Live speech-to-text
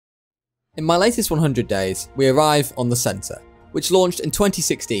In my latest 100 days, we arrive on the Centre, which launched in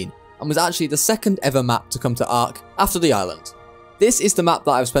 2016 and was actually the second ever map to come to ARK after the island. This is the map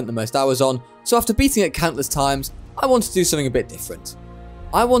that I've spent the most hours on, so after beating it countless times, I wanted to do something a bit different.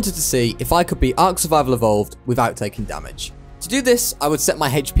 I wanted to see if I could beat ARK Survival Evolved without taking damage. To do this, I would set my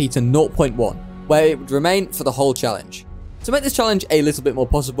HP to 0.1, where it would remain for the whole challenge. To make this challenge a little bit more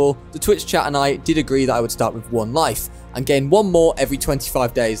possible, the Twitch chat and I did agree that I would start with 1 life, and gain 1 more every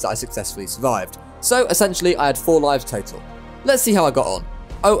 25 days that I successfully survived. So essentially I had 4 lives total. Let's see how I got on.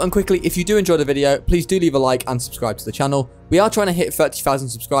 Oh, and quickly, if you do enjoy the video, please do leave a like and subscribe to the channel. We are trying to hit 30,000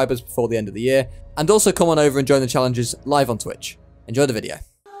 subscribers before the end of the year, and also come on over and join the challenges live on Twitch. Enjoy the video.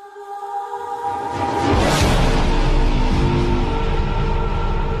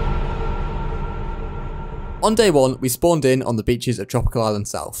 On day 1, we spawned in on the beaches of Tropical Island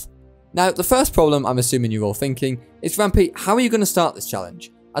South. Now, the first problem I'm assuming you're all thinking is, Rampy, how are you going to start this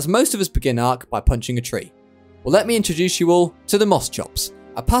challenge? As most of us begin ARK by punching a tree. Well, let me introduce you all to the Moss Chops,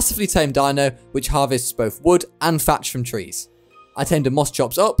 a passively tamed dino which harvests both wood and thatch from trees. I tamed a Moss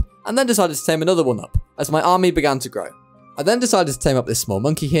Chops up, and then decided to tame another one up, as my army began to grow. I then decided to tame up this small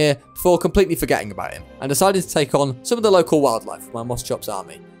monkey here, before completely forgetting about him, and decided to take on some of the local wildlife with my Moss Chops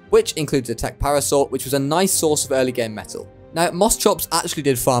army, which includes a tech parasaur, which was a nice source of early game metal. Now, Moss Chops actually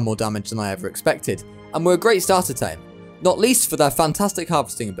did far more damage than I ever expected, and were a great starter tame, not least for their fantastic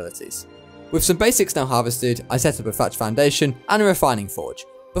harvesting abilities. With some basics now harvested, I set up a thatch foundation and a refining forge,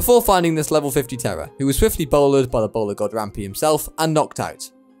 before finding this level 50 terror, who was swiftly bowlered by the bowler god Rampy himself and knocked out.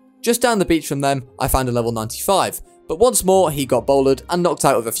 Just down the beach from them, I found a level 95, but once more he got bowlered and knocked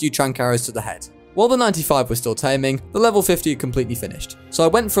out with a few trank arrows to the head. While the 95 was still taming, the level 50 had completely finished, so I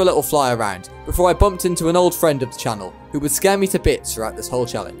went for a little fly around before I bumped into an old friend of the channel who would scare me to bits throughout this whole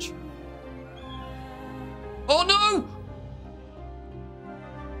challenge. Oh no!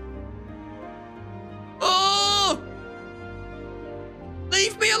 Oh!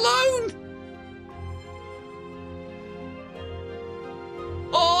 Leave me alone!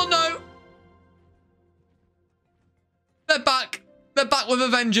 Oh no! They're back! They're back with a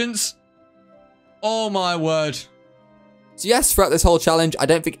vengeance! Oh my word. So yes, throughout this whole challenge, I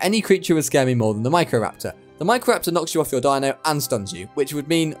don't think any creature would scare me more than the Microraptor. The Microraptor knocks you off your dino and stuns you, which would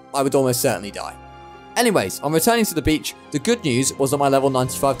mean I would almost certainly die. Anyways, on returning to the beach, the good news was that my level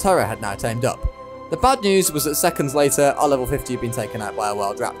 95 terror had now tamed up. The bad news was that seconds later, our level 50 had been taken out by a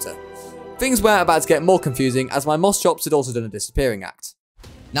wild raptor. Things were about to get more confusing as my Moss Chops had also done a disappearing act.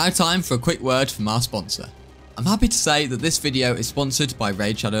 Now time for a quick word from our sponsor. I'm happy to say that this video is sponsored by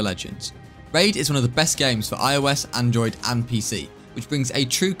Raid Shadow Legends. Raid is one of the best games for iOS, Android and PC, which brings a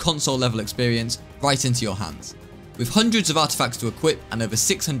true console level experience right into your hands. With hundreds of artifacts to equip and over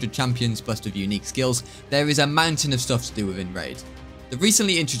 600 champions blessed with unique skills, there is a mountain of stuff to do within Raid. The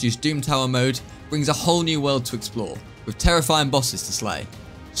recently introduced Doom Tower mode brings a whole new world to explore, with terrifying bosses to slay.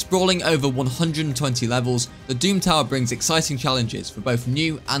 Sprawling over 120 levels, the Doom Tower brings exciting challenges for both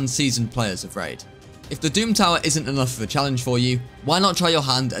new and seasoned players of Raid. If the Doom Tower isn't enough of a challenge for you, why not try your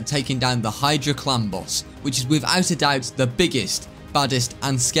hand at taking down the Hydra Clan boss, which is without a doubt the biggest, baddest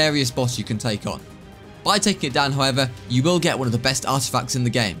and scariest boss you can take on. By taking it down, however, you will get one of the best artifacts in the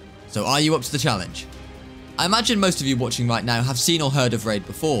game, so are you up to the challenge? I imagine most of you watching right now have seen or heard of Raid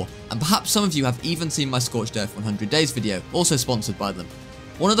before, and perhaps some of you have even seen my Scorched 100 Days video, also sponsored by them.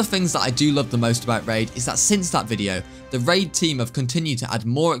 One of the things that I do love the most about Raid is that since that video, the Raid team have continued to add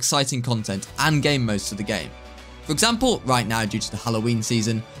more exciting content and game modes to the game. For example, right now due to the Halloween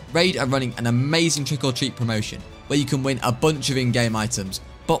season, Raid are running an amazing trick or treat promotion where you can win a bunch of in-game items,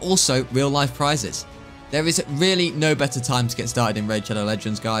 but also real life prizes. There is really no better time to get started in Raid Shadow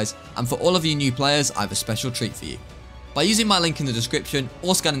Legends, guys, and for all of you new players, I have a special treat for you. By using my link in the description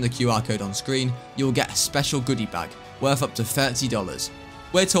or scanning the QR code on screen, you will get a special goodie bag worth up to $30.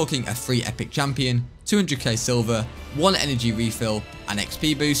 We're talking a free epic champion, 200k silver, 1 energy refill, an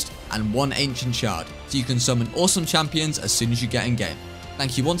XP boost, and 1 ancient shard, so you can summon awesome champions as soon as you get in game.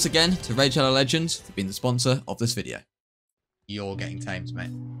 Thank you once again to Raid Shadow Legends for being the sponsor of this video. You're getting tamed,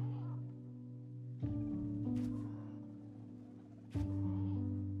 mate.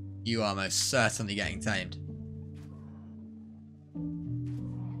 You are most certainly getting tamed.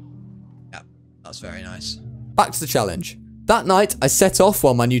 Yep, that's very nice. Back to the challenge. That night, I set off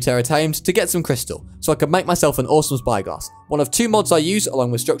while my new terror tamed to get some crystal, so I could make myself an awesome Spyglass, one of 2 mods I use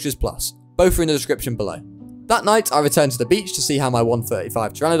along with Structures Plus. Both are in the description below. That night, I returned to the beach to see how my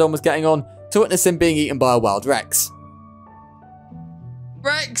 135 Pteranodon was getting on, to witness him being eaten by a wild Rex.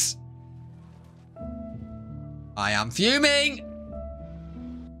 Rex! I am fuming!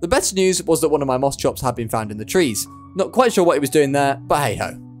 The better news was that one of my Moss Chops had been found in the trees. Not quite sure what he was doing there, but hey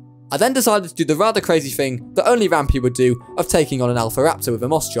ho. I then decided to do the rather crazy thing that only Rampy would do of taking on an Alpha Raptor with a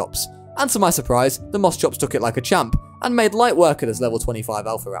Moss Chops. And to my surprise, the Moss Chops took it like a champ and made light work of this level 25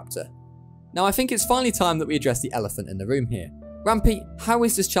 Alpha Raptor. Now I think it's finally time that we address the elephant in the room here. Rampy, how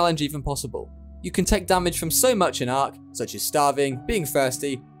is this challenge even possible? You can take damage from so much in ARK, such as starving, being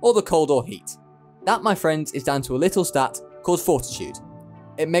thirsty, or the cold or heat. That, my friends, is down to a little stat called Fortitude.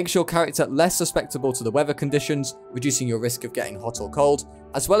 It makes your character less susceptible to the weather conditions, reducing your risk of getting hot or cold,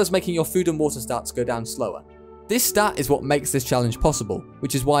 as well as making your food and water stats go down slower. This stat is what makes this challenge possible,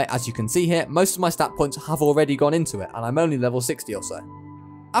 which is why, as you can see here, most of my stat points have already gone into it, and I'm only level 60 or so.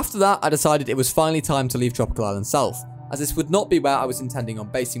 After that, I decided it was finally time to leave Tropical Island South, as this would not be where I was intending on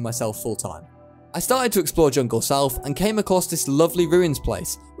basing myself full time. I started to explore Jungle South and came across this lovely ruins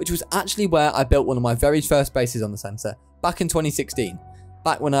place, which was actually where I built one of my very first bases on the centre back in 2016,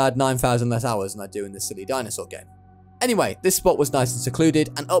 back when I had 9,000 less hours than I do in this silly dinosaur game. Anyway, this spot was nice and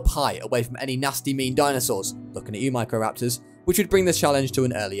secluded and up high away from any nasty mean dinosaurs, looking at you Microraptors, which would bring this challenge to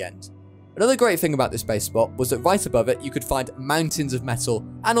an early end. Another great thing about this base spot was that right above it you could find mountains of metal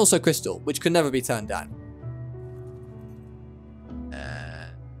and also crystal, which could never be turned down.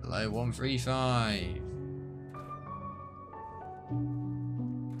 Hello 135.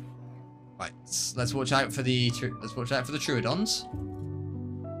 Right, let's watch out for the Troodons.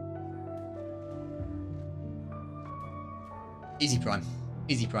 Easy prime.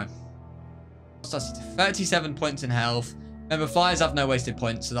 Easy prime. Starts at 37 points in health. Remember, flyers have no wasted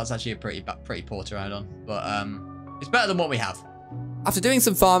points, so that's actually a pretty poor Pteranodon. But it's better than what we have. After doing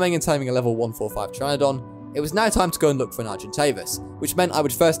some farming and taming a level 145 Pteranodon, it was now time to go and look for an Argentavis, which meant I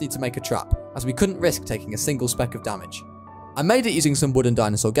would first need to make a trap, as we couldn't risk taking a single speck of damage. I made it using some wooden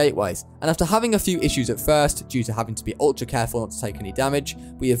dinosaur gateways, and after having a few issues at first, due to having to be ultra careful not to take any damage,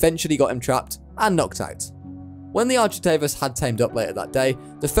 we eventually got him trapped and knocked out. When the Argentavis had tamed up later that day,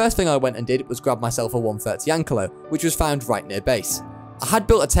 the first thing I went and did was grab myself a 130 Ankelo, which was found right near base. I had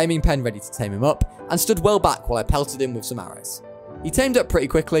built a taming pen ready to tame him up, and stood well back while I pelted him with some arrows. He tamed up pretty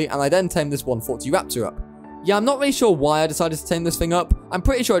quickly, and I then tamed this 140 Raptor up. Yeah, I'm not really sure why I decided to tame this thing up. I'm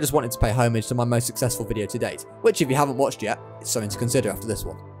pretty sure I just wanted to pay homage to my most successful video to date, which if you haven't watched yet, it's something to consider after this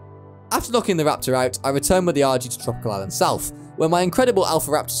one. After knocking the Raptor out, I returned with the RG to Tropical Island South, where my incredible Alpha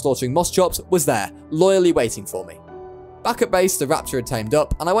Raptor slaughtering Moss Chops was there, loyally waiting for me. Back at base, the Raptor had tamed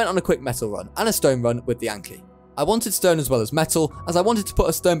up, and I went on a quick metal run and a stone run with the Anki. I wanted stone as well as metal, as I wanted to put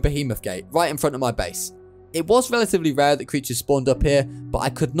a stone behemoth gate right in front of my base. It was relatively rare that creatures spawned up here, but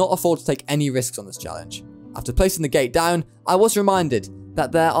I could not afford to take any risks on this challenge. After placing the gate down, I was reminded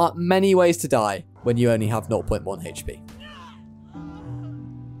that there are many ways to die when you only have 0.1 HP.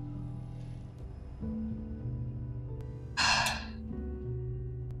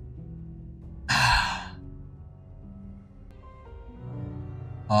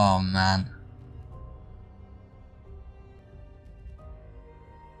 Oh man.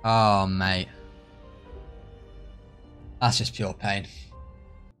 Oh mate. That's just pure pain.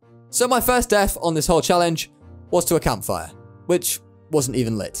 So my first death on this whole challenge was to a campfire, which wasn't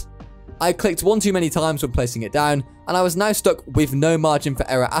even lit. I had clicked one too many times when placing it down, and I was now stuck with no margin for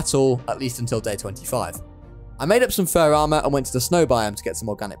error at all, at least until day 25. I made up some fur armor and went to the snow biome to get some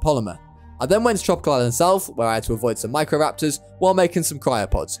organic polymer. I then went to Tropical Island South, where I had to avoid some Microraptors while making some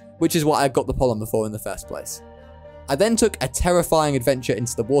cryopods, which is what I got the polymer for in the first place. I then took a terrifying adventure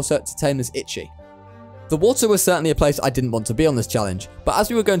into the water to tame this Itchy. The water was certainly a place I didn't want to be on this challenge, but as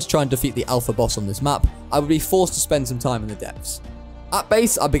we were going to try and defeat the alpha boss on this map, I would be forced to spend some time in the depths. At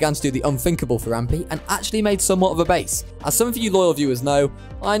base, I began to do the unthinkable for Rampy and actually made somewhat of a base. As some of you loyal viewers know,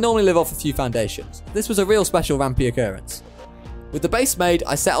 I normally live off a few foundations. This was a real special Rampy occurrence. With the base made,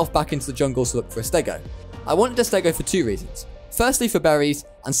 I set off back into the jungle to look for a stego. I wanted a stego for two reasons. Firstly for berries,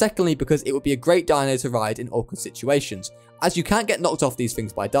 and secondly because it would be a great dino to ride in awkward situations, as you can't get knocked off these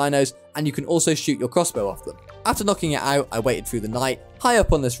things by dinos, and you can also shoot your crossbow off them. After knocking it out, I waited through the night, high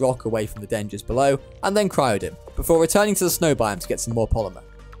up on this rock away from the dangers below, and then cryoed him, before returning to the snow biome to get some more polymer.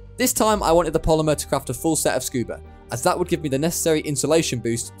 This time I wanted the polymer to craft a full set of scuba, as that would give me the necessary insulation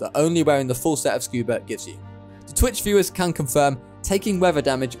boost that only wearing the full set of scuba gives you. The Twitch viewers can confirm, taking weather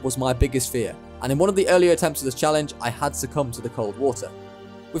damage was my biggest fear, and in one of the earlier attempts of this challenge, I had succumbed to the cold water.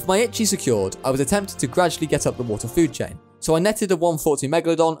 With my Itchy secured, I was attempting to gradually get up the water food chain, so I netted a 140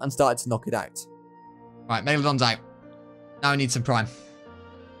 Megalodon and started to knock it out. Right, Megalodon's out. Now I need some prime.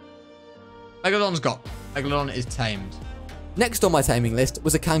 Megalodon's got. Megalodon is tamed. Next on my taming list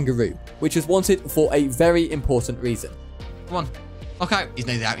was a kangaroo, which was wanted for a very important reason. Come on. Okay. He's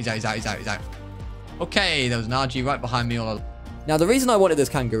out, he's out. Okay, there was an RG right behind me all along. Now the reason I wanted this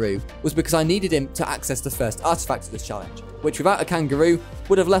kangaroo was because I needed him to access the first artifact of this challenge, which without a kangaroo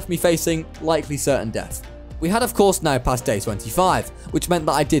would have left me facing likely certain death. We had of course now passed day 25, which meant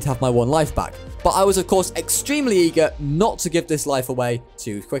that I did have my 1 life back, but I was of course extremely eager not to give this life away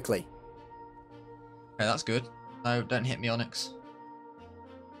too quickly. Okay, that's good. No, don't hit me, Onyx.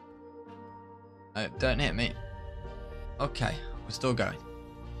 No, don't hit me. Okay, we're still going.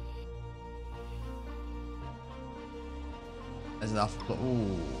 There's enough.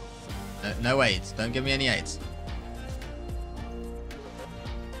 Ooh. No aids. Don't give me any aids.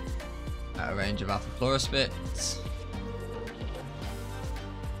 Out of range of Alpha Pleurospits.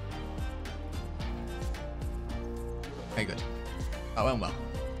 Okay, good. That went well.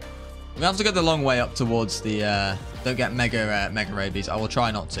 We have to go the long way up towards the. Don't get mega rabies. I will try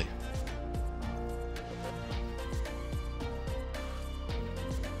not to.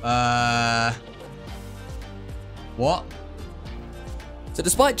 What? So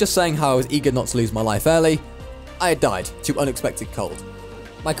despite just saying how I was eager not to lose my life early, I had died to unexpected cold.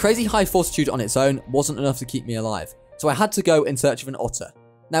 My crazy high fortitude on its own wasn't enough to keep me alive, so I had to go in search of an otter.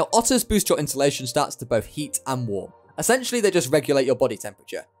 Now otters boost your insulation stats to both heat and warm. Essentially they just regulate your body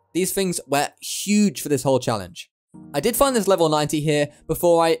temperature. These things were huge for this whole challenge. I did find this level 90 here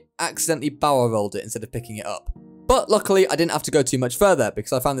before I accidentally barrel rolled it instead of picking it up. But luckily I didn't have to go too much further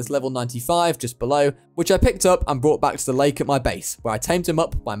because I found this level 95 just below, which I picked up and brought back to the lake at my base, where I tamed him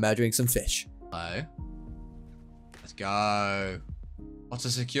up by murdering some fish. Hello. Let's go. Otter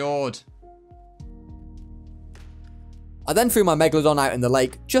secured. I then threw my Megalodon out in the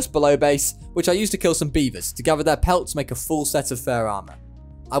lake just below base, which I used to kill some beavers to gather their pelts to make a full set of fur armor.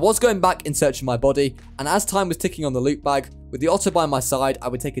 I was going back in search of my body, and as time was ticking on the loot bag, with the otter by my side, I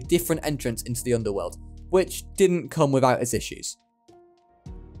would take a different entrance into the underworld, which didn't come without its issues.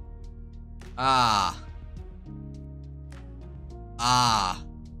 Ah.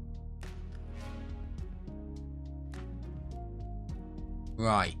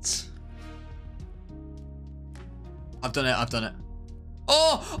 Right. I've done it.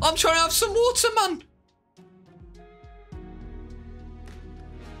 Oh, I'm trying to have some water, man.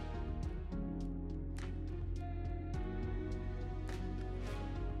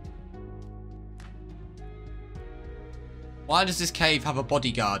 Why does this cave have a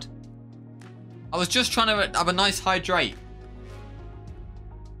bodyguard? I was just trying to have a nice hydrate.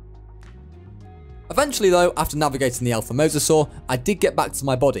 Eventually though, after navigating the Alpha Mosasaur, I did get back to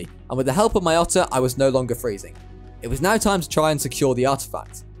my body, and with the help of my otter, I was no longer freezing. It was now time to try and secure the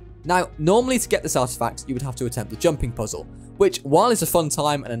artifact. Now, normally to get this artifact, you would have to attempt the jumping puzzle, which, while it's a fun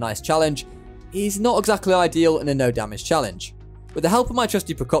time and a nice challenge, is not exactly ideal in a no damage challenge. With the help of my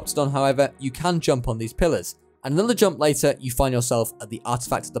trusty Procoptodon, however, you can jump on these pillars, and another jump later, you find yourself at the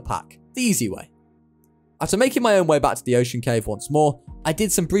artifact of the pack, the easy way. After making my own way back to the ocean cave once more, I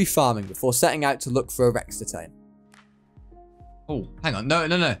did some brief farming before setting out to look for a Rex to tame. Oh, hang on. No.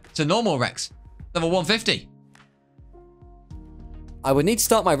 It's a normal Rex. Level 150. I would need to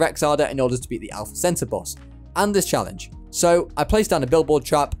start my Rex Ardor in order to beat the Alpha Center boss, and this challenge, so I placed down a billboard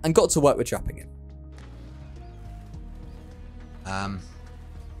trap and got to work with trapping him.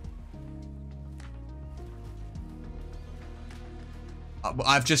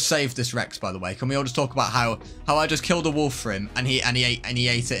 I've just saved this Rex, by the way. Can we all just talk about how I just killed a wolf for him and he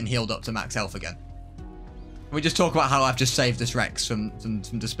ate it and healed up to max health again? Can we just talk about how I've just saved this Rex from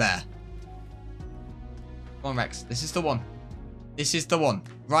despair? Come on, Rex. This is the one. This is the one.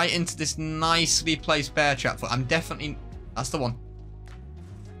 Right into this nicely placed bear trap. I'm definitely... That's the one.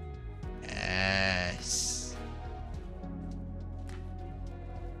 Yes.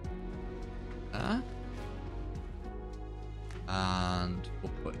 And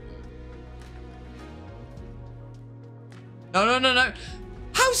we'll put... No.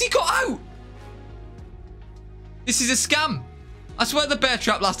 How's he got out? This is a scam. I swear the bear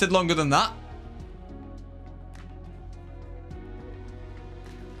trap lasted longer than that.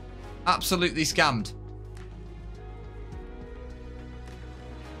 Absolutely scammed.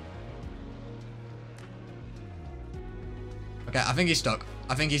 Okay, I think he's stuck.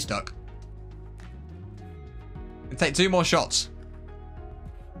 It'll take 2 more shots.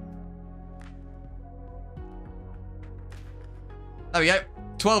 There we go.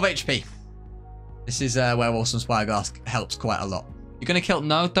 12 HP. This is where Awesome Spyglass helps quite a lot. You're going to kill...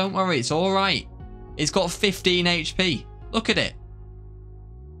 No, don't worry. It's all right. It's got 15 HP. Look at it.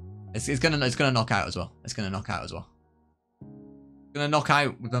 It's gonna knock out as well. It's gonna knock out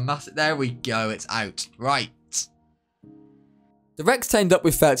with a massive... There we go. It's out. Right. The Rex tamed up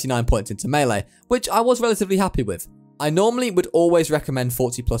with 39 points into melee, which I was relatively happy with. I normally would always recommend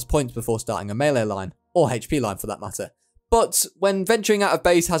 40 plus points before starting a melee line, or HP line for that matter, But when venturing out of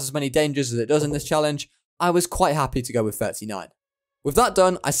base has as many dangers as it does in this challenge, I was quite happy to go with 39. With that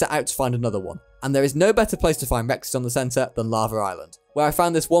done, I set out to find another one, and there is no better place to find Rexes on the centre than Lava Island, where I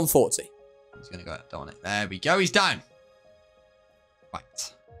found this 140. He's going to go down on it. There we go, he's down.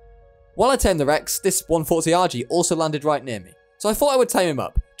 Right. While I tamed the Rex, this 140 RG also landed right near me, so I thought I would tame him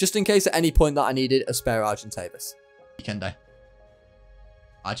up, just in case at any point that I needed a spare Argentavis. Weekendo.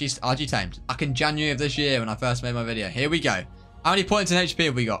 RG tamed. Back in January of this year when I first made my video. Here we go. How many points in HP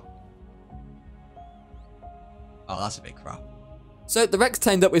have we got? Oh, that's a big crap. So the Rex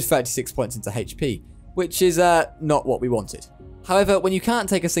tamed up with 36 points into HP, which is not what we wanted. However, when you can't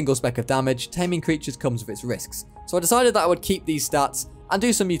take a single speck of damage, taming creatures comes with its risks, so I decided that I would keep these stats and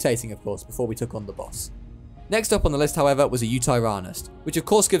do some mutating of course before we took on the boss. Next up on the list however was a Utyranus, which of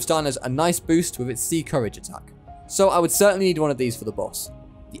course gives dinos a nice boost with its Sea Courage attack, so I would certainly need one of these for the boss.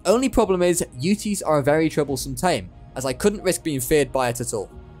 The only problem is, Uties are a very troublesome tame, as I couldn't risk being feared by it at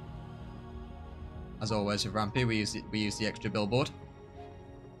all. As always with Rampy, we use the extra billboard.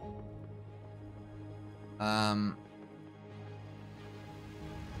 Right,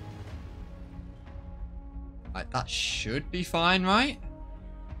 that should be fine, right?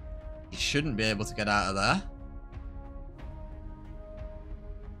 He shouldn't be able to get out of there.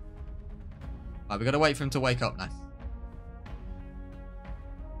 Right, we've got to wait for him to wake up now.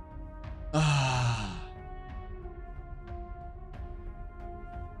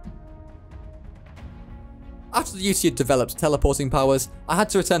 After the Uty had developed teleporting powers, I had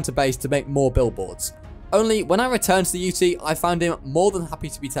to return to base to make more billboards. Only when I returned to the Uty, I found him more than happy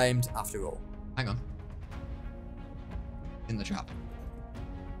to be tamed after all. Hang on. In the trap.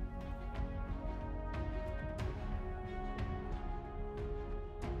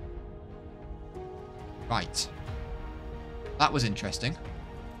 Right. That was interesting.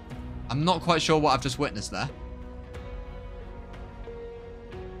 I'm not quite sure what I've just witnessed there.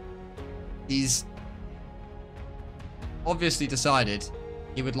 He's obviously decided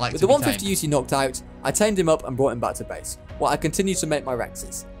he would like to be tamed. With the 150 Uty knocked out, I tamed him up and brought him back to base, while I continued to make my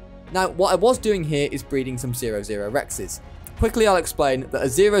Rexes. Now, what I was doing here is breeding some 0-0 Rexes. Quickly I'll explain that a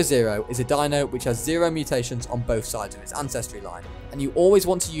 0-0 is a dino which has 0 mutations on both sides of its ancestry line, and you always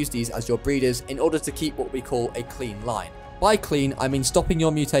want to use these as your breeders in order to keep what we call a clean line. By clean, I mean stopping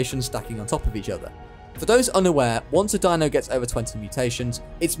your mutations stacking on top of each other. For those unaware, once a dino gets over 20 mutations,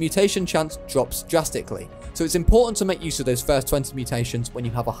 its mutation chance drops drastically, so it's important to make use of those first 20 mutations when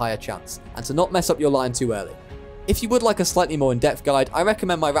you have a higher chance, and to not mess up your line too early. If you would like a slightly more in-depth guide, I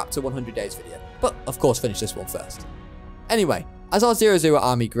recommend my Raptor 100 Days video, but of course finish this one first. Anyway, as our 0-0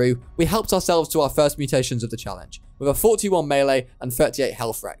 army grew, we helped ourselves to our first mutations of the challenge, with a 41 melee and 38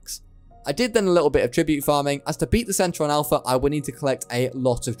 health Rex. I did then a little bit of tribute farming, as to beat the center on Alpha I would need to collect a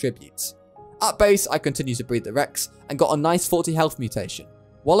lot of tributes. At base, I continued to breed the Rex, and got a nice 40 health mutation.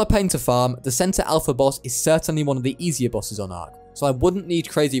 While a pain to farm, the center Alpha boss is certainly one of the easier bosses on ARK, so I wouldn't need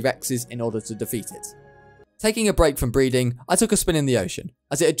crazy Rexes in order to defeat it. Taking a break from breeding, I took a spin in the ocean,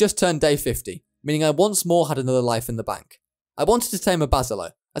 as it had just turned day 50, meaning I once more had another life in the bank. I wanted to tame a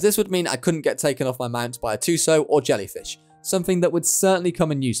Basilo, as this would mean I couldn't get taken off my mount by a Tuso or jellyfish, something that would certainly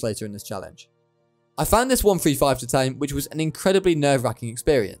come in use later in this challenge. I found this 135 to tame, which was an incredibly nerve-wracking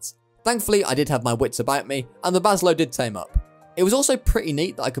experience. Thankfully, I did have my wits about me, and the Basilo did tame up. It was also pretty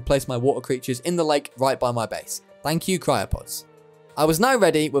neat that I could place my water creatures in the lake right by my base. Thank you, cryopods. I was now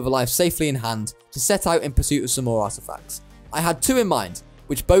ready, with a life safely in hand, to set out in pursuit of some more artifacts. I had two in mind,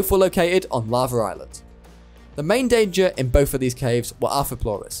 which both were located on Lava Island. The main danger in both of these caves were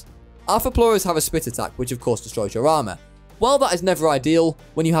Arthropluras. Arthropluras have a spit attack, which of course destroys your armor. While that is never ideal,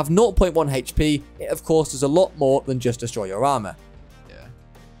 when you have 0.1 HP, it of course does a lot more than just destroy your armor.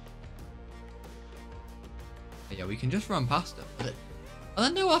 Yeah, we can just run past them. Are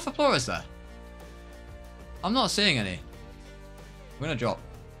there no Arthropluras there? I'm not seeing any. I'm gonna drop.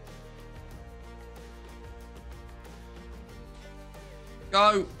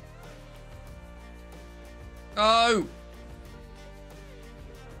 Go! Go!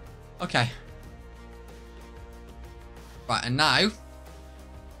 Okay. Right, and now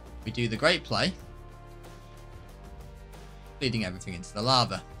we do the great play, leading everything into the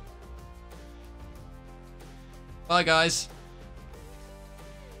lava. Bye, guys.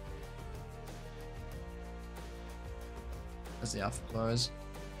 There's the Arthropluras.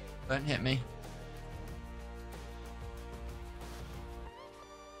 Don't hit me.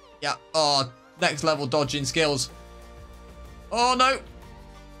 Yeah. Oh, next level dodging skills. Oh, no.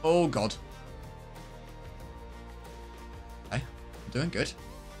 Oh, God. Okay. I'm doing good.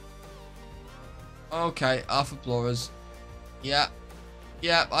 Okay, Arthropluras. Yeah.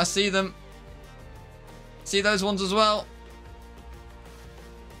 Yeah, I see them. See those ones as well.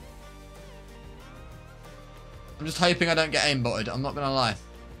 I'm just hoping I don't get aimbotted. I'm not going to lie.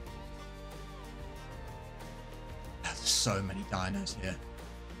 There's so many dinos here.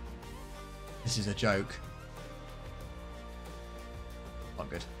 This is a joke. Not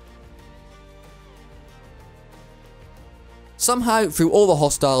good. Somehow, through all the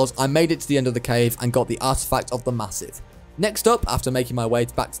hostiles, I made it to the end of the cave and got the artifact of the Massive. Next up, after making my way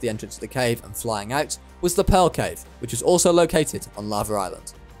back to the entrance of the cave and flying out, was the Pearl Cave, which was also located on Lava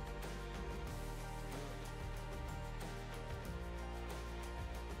Island.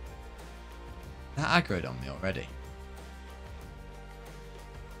 That aggroed on me already.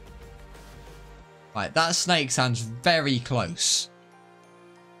 Right, that snake sounds very close.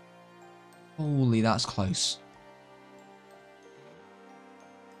 Holy, that's close.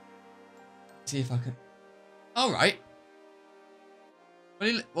 See if I can... Alright.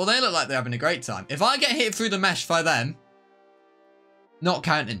 Well, they look like they're having a great time. If I get hit through the mesh by them... Not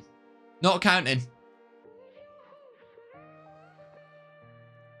counting. Not counting.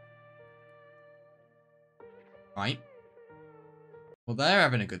 Right. Well, they're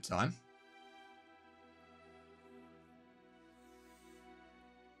having a good time.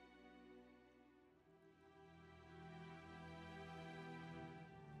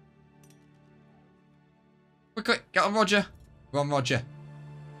 Quick, get on Roger. We're on Roger.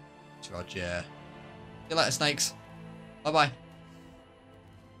 It's Roger. See you later, snakes. Bye-bye.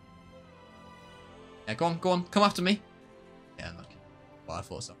 Yeah, go on. Come after me. Yeah, look. Well, I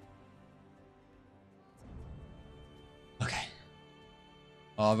thought so. Okay.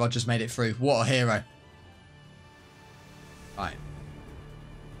 Oh, Roger's made it through. What a hero. Right.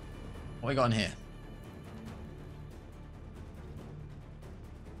 What we got in here?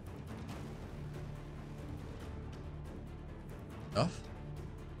 Stuff?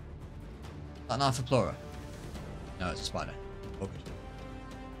 Is that an Arthropleura? No, it's a spider. Oh, good.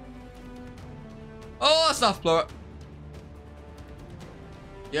 Oh, that's an Arthropleura.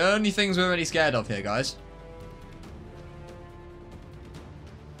 The only things we're really scared of here, guys.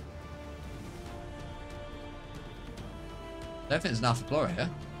 I don't think there's an Arthropleura here.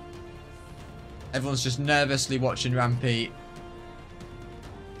 Everyone's just nervously watching Rampy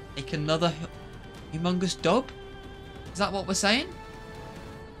take another humongous dub. Is that what we're saying?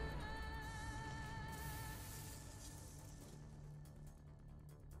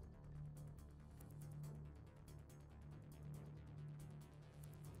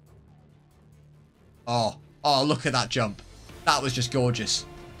 Oh, look at that jump. That was just gorgeous.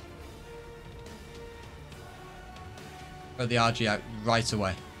 Throw the RG out right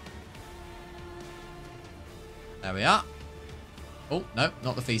away. There we are. Oh, no,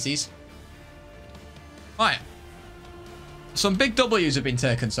 not the feces. Right. Some big W's have been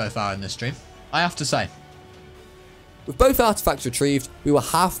taken so far in this stream, I have to say. With both artifacts retrieved, we were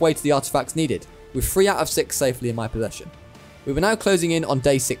halfway to the artifacts needed, with 3 out of 6 safely in my possession. We were now closing in on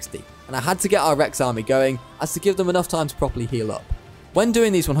day 60, and I had to get our Rex army going as to give them enough time to properly heal up. When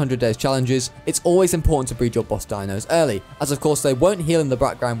doing these 100 days challenges, it's always important to breed your boss dinos early, as of course they won't heal in the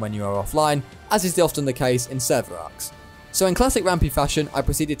background when you are offline, as is often the case in server arcs. So in classic Rampy fashion, I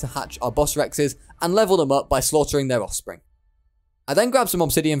proceeded to hatch our boss Rexes and level them up by slaughtering their offspring. I then grabbed some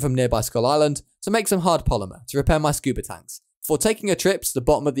obsidian from nearby Skull Island to make some hard polymer to repair my scuba tanks, before taking a trip to the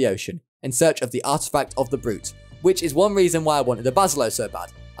bottom of the ocean in search of the artifact of the Brute, which is one reason why I wanted a Basilo so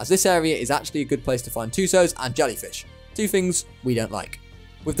bad, as this area is actually a good place to find Tusos and jellyfish, 2 things we don't like.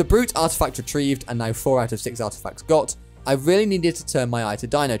 With the Brute artifact retrieved and now 4 out of 6 artifacts got, I really needed to turn my eye to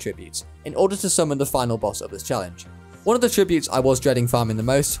dino tributes in order to summon the final boss of this challenge. One of the tributes I was dreading farming the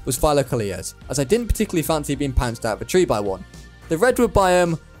most was Phylocoleos, as I didn't particularly fancy being pounced out of a tree by one. The redwood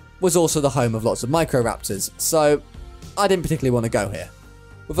biome was also the home of lots of microraptors, so I didn't particularly want to go here.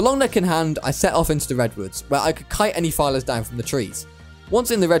 With a long neck in hand, I set off into the redwoods, where I could kite any Phylers down from the trees.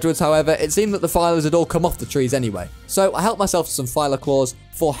 Once in the redwoods, however, it seemed that the Phylers had all come off the trees anyway, so I helped myself to some Phyla claws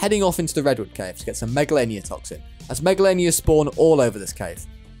before heading off into the redwood cave to get some Megalania toxin, as Megalania spawn all over this cave.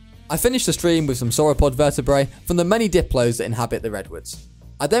 I finished the stream with some sauropod vertebrae from the many diplos that inhabit the redwoods.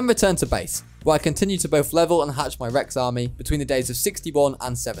 I then returned to base, where I continued to both level and hatch my Rex army between the days of 61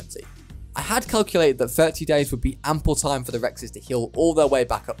 and 70. I had calculated that 30 days would be ample time for the Rexes to heal all their way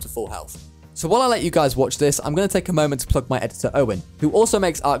back up to full health. So while I let you guys watch this, I'm going to take a moment to plug my editor Owen, who also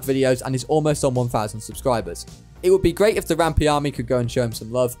makes ARK videos and is almost on 1,000 subscribers. It would be great if the Rampy army could go and show him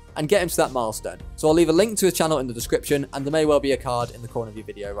some love and get him to that milestone, so I'll leave a link to his channel in the description, and there may well be a card in the corner of your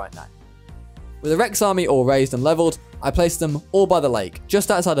video right now. With the Rex army all raised and leveled, I placed them all by the lake,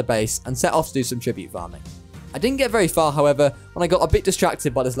 just outside the base, and set off to do some tribute farming. I didn't get very far, however, when I got a bit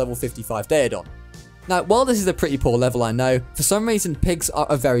distracted by this level 55 Daedon. Now, while this is a pretty poor level, I know, for some reason pigs are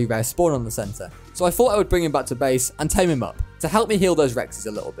a very rare spawn on the centre, so I thought I would bring him back to base and tame him up to help me heal those Rexes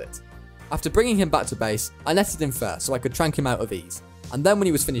a little bit. After bringing him back to base, I netted him first so I could trank him out of ease, and then when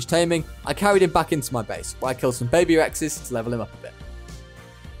he was finished taming, I carried him back into my base where I killed some baby Rexes to level him up a bit.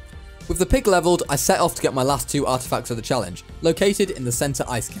 With the pig leveled, I set off to get my last 2 artifacts of the challenge, located in the centre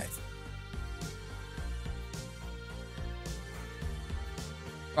ice cave.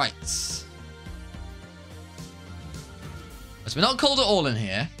 Right. So we're not cold at all in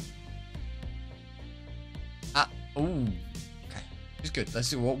here. Ooh. Okay. It's good. Let's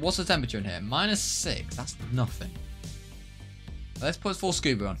see. What's the temperature in here? -6. That's nothing. Let's put full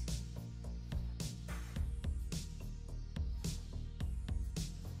scuba on.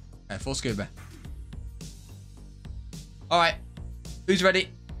 Okay, full scuba. Alright. Who's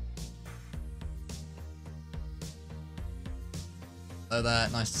ready? Hello there.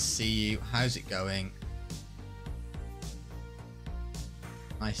 Nice to see you. How's it going?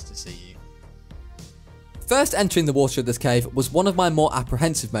 Nice to see you. First entering the water of this cave was one of my more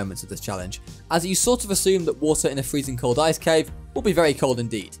apprehensive moments of this challenge, as you sort of assume that water in a freezing cold ice cave will be very cold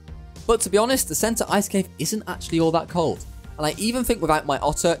indeed. But to be honest, the centre ice cave isn't actually all that cold, and I even think without my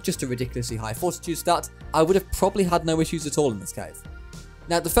otter, just a ridiculously high fortitude stat, I would have probably had no issues at all in this cave.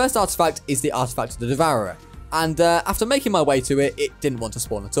 Now the first artifact is the artifact of the Devourer, and after making my way to it, it didn't want to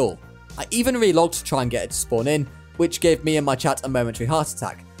spawn at all. I even relogged to try and get it to spawn in, which gave me and my chat a momentary heart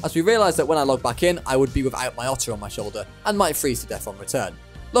attack, as we realised that when I logged back in, I would be without my otter on my shoulder and might freeze to death on return.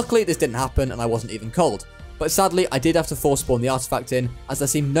 Luckily this didn't happen and I wasn't even cold, but sadly I did have to force spawn the artifact in, as there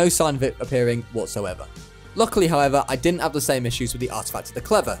seemed no sign of it appearing whatsoever. Luckily however, I didn't have the same issues with the artifact of the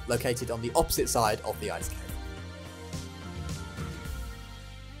Clever, located on the opposite side of the ice cave.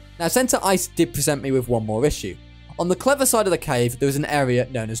 Now centre ice did present me with one more issue. On the Clever side of the cave there was an area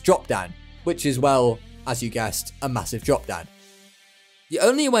known as Drop Down, which is, well, as you guessed, a massive drop down. The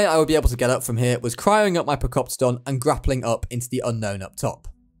only way I would be able to get up from here was cryoing up my Procoptodon and grappling up into the unknown up top.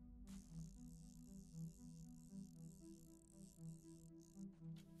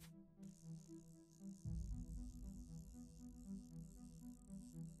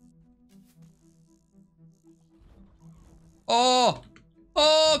 Oh!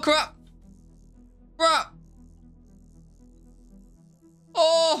 Oh, crap! Crap!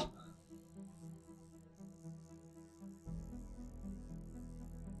 Oh!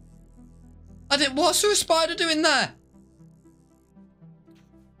 What's a spider doing there?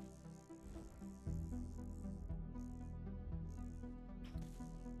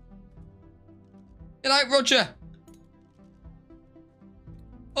 You like Roger?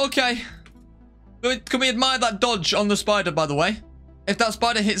 Okay. Can we admire that dodge on the spider, by the way? If that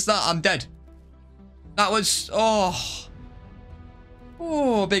spider hits that, I'm dead. That was... Oh.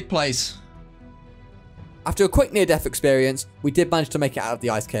 Oh, big place. After a quick near-death experience, we did manage to make it out of the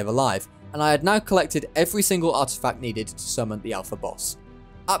ice cave alive, and I had now collected every single artifact needed to summon the alpha boss.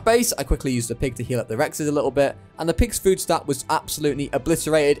 At base, I quickly used the pig to heal up the Rexes a little bit, and the pig's food stat was absolutely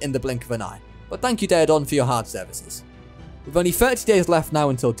obliterated in the blink of an eye. But thank you Daedon for your hard services. With only 30 days left now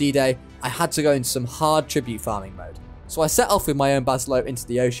until D-Day, I had to go into some hard tribute farming mode. So I set off with my own Basilo into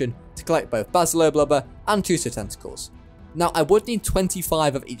the ocean to collect both Basilo Blubber and Tuso Tentacles. Now I would need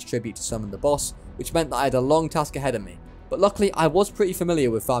 25 of each tribute to summon the boss, which meant that I had a long task ahead of me. But luckily I was pretty familiar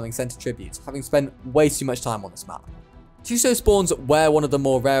with farming center tributes, having spent way too much time on this map. Tuso spawns were one of the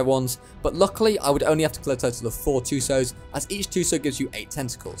more rare ones, but luckily I would only have to kill a total of 4 Tusos, as each Tuso gives you 8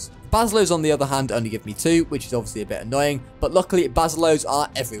 tentacles. Basilos on the other hand only give me 2, which is obviously a bit annoying, but luckily Basilos are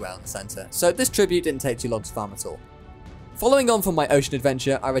everywhere in the center, so this tribute didn't take too long to farm at all. Following on from my ocean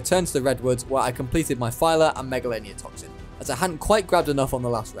adventure, I returned to the Redwoods where I completed my Phyla and Megalania Toxin, as I hadn't quite grabbed enough on the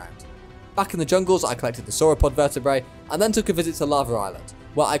last round. Back in the jungles, I collected the sauropod vertebrae, and then took a visit to Lava Island,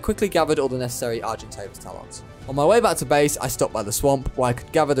 where I quickly gathered all the necessary Argentavis talons. On my way back to base, I stopped by the swamp, where I could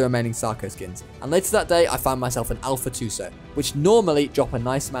gather the remaining Sarco skins, and later that day I found myself an Alpha Tuso, which normally drop a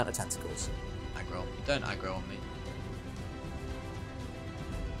nice amount of tentacles. Aggro on me, don't aggro on me.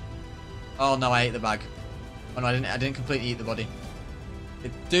 Oh no, I ate the bag. Oh no, I didn't completely eat the body.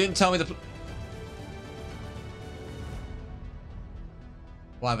 It didn't tell me the...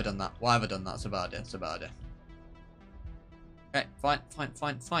 Why have I done that? Why have I done that? It's a bad idea. It's a bad idea. Okay,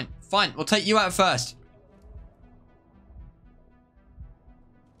 fine. We'll take you out first.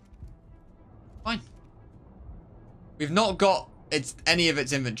 Fine. We've not got any of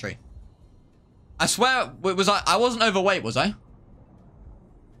its inventory. I swear, I wasn't overweight, was I?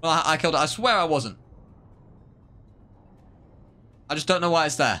 Well, I killed it. I swear I wasn't. I just don't know why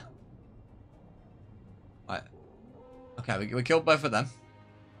it's there. Right. Okay, we killed both of them.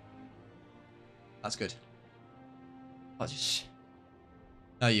 That's good. Oh, just...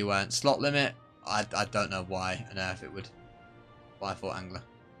 No, you weren't. Slot limit. I don't know why on earth it would. Why I thought angler.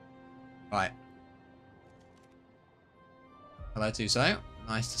 Right. Hello, Tuso.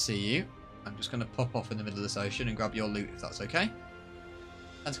 Nice to see you. I'm just going to pop off in the middle of this ocean and grab your loot if that's okay.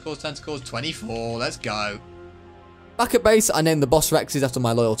 Tentacles, 24. Let's go. Back at base, I named the boss Rexes after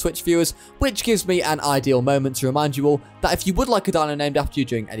my loyal Twitch viewers, which gives me an ideal moment to remind you all that if you would like a dino named after you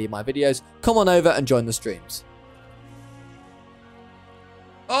during any of my videos, come on over and join the streams.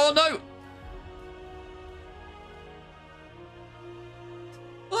 Oh no!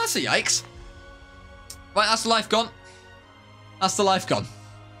 Well, that's a yikes. Right, that's the life gone. That's the life gone.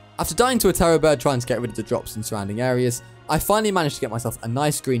 After dying to a terror bird trying to get rid of the drops in surrounding areas, I finally managed to get myself a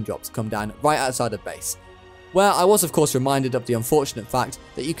nice green drop to come down right outside of base, where I was of course reminded of the unfortunate fact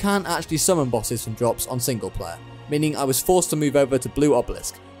that you can't actually summon bosses from drops on single player, meaning I was forced to move over to Blue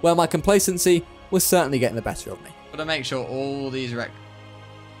Obelisk, where my complacency was certainly getting the better of me. Gotta make sure all these wreck.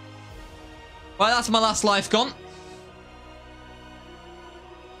 Right, that's my last life gone.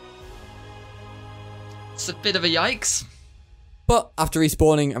 It's a bit of a yikes. But after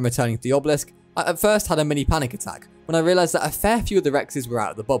respawning and returning to the obelisk, I at first had a mini panic attack when I realised that a fair few of the Rexes were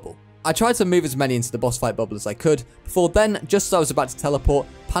out of the bubble. I tried to move as many into the boss fight bubble as I could, before then, just as I was about to teleport,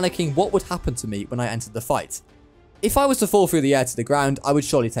 panicking what would happen to me when I entered the fight. If I was to fall through the air to the ground, I would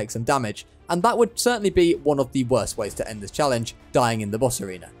surely take some damage, and that would certainly be one of the worst ways to end this challenge, dying in the boss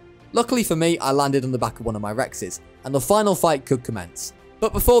arena. Luckily for me, I landed on the back of one of my Rexes, and the final fight could commence.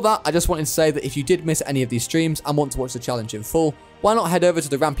 But before that, I just wanted to say that if you did miss any of these streams and want to watch the challenge in full, why not head over to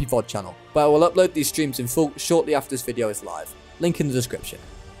the Rampy VOD channel, where I will upload these streams in full shortly after this video is live. Link in the description.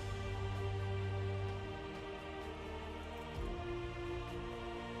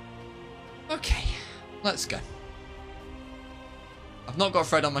 Okay, let's go. I've not got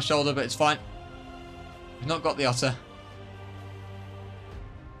Fred on my shoulder, but it's fine. I've not got the otter.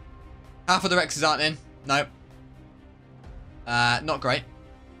 Half of the Rexes aren't in. No. Not great.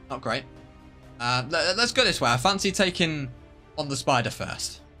 Not great. Let's go this way. I fancy taking on the spider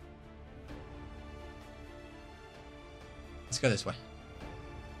first. Let's go this way.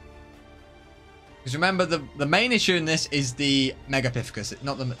 Because remember, the main issue in this is the Megapithecus,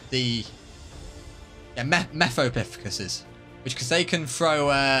 not the Mephopithecus, which because they can throw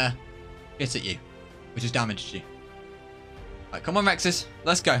hit at you, which has damaged you. Right, come on, Rexes,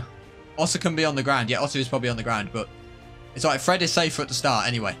 let's go. Otter can be on the ground. Yeah, Otter is probably on the ground, but it's alright. Fred is safer at the start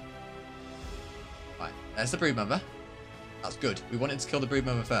anyway. Right, there's the broodmother. That's good. We wanted to kill the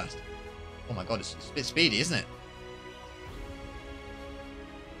broodmother first. Oh my god, it's a bit speedy, isn't it?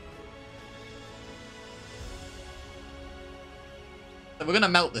 So we're going to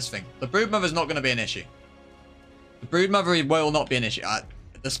melt this thing. The broodmother's not going to be an issue. The broodmother will not be an issue.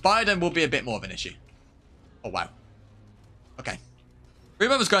 The spider will be a bit more of an issue. Oh, wow. Okay.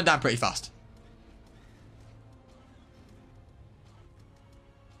 Broodmother's going down pretty fast.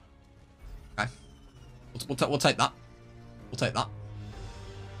 Okay. We'll take that. We'll take that.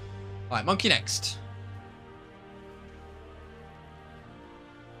 Alright, monkey next.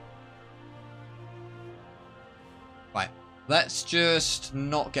 Right. Let's just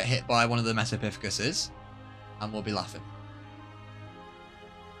not get hit by one of the Mesopithecus, and we'll be laughing.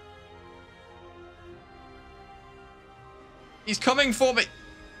 He's coming for me!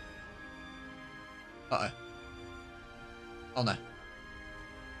 Uh-oh. Oh no.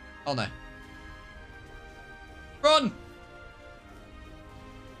 Oh no. Run!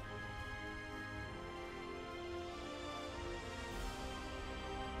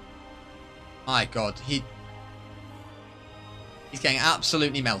 My god, he's getting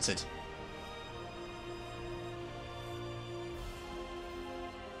absolutely melted.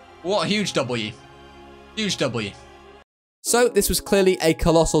 What a huge W. Huge W. So this was clearly a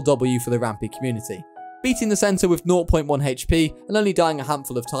colossal W for the Rampy community. Beating the centre with 0.1 HP and only dying a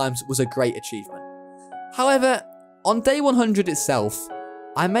handful of times was a great achievement. However, on day 100 itself,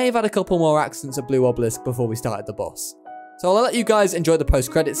 I may have had a couple more accidents at Blue Obelisk before we started the boss. So I'll let you guys enjoy the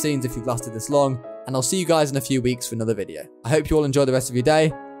post-credit scenes if you've lasted this long, and I'll see you guys in a few weeks for another video. I hope you all enjoy the rest of your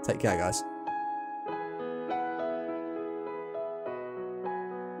day. Take care, guys.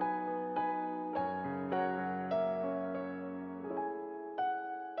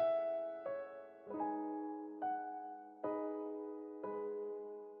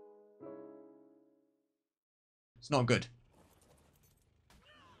 It's not good.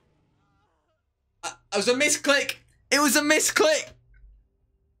 It was a misclick. It was a misclick.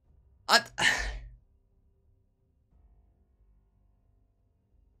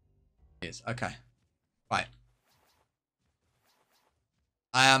 Yes. Okay. Right.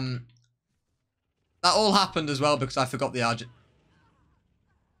 That all happened as well because I forgot the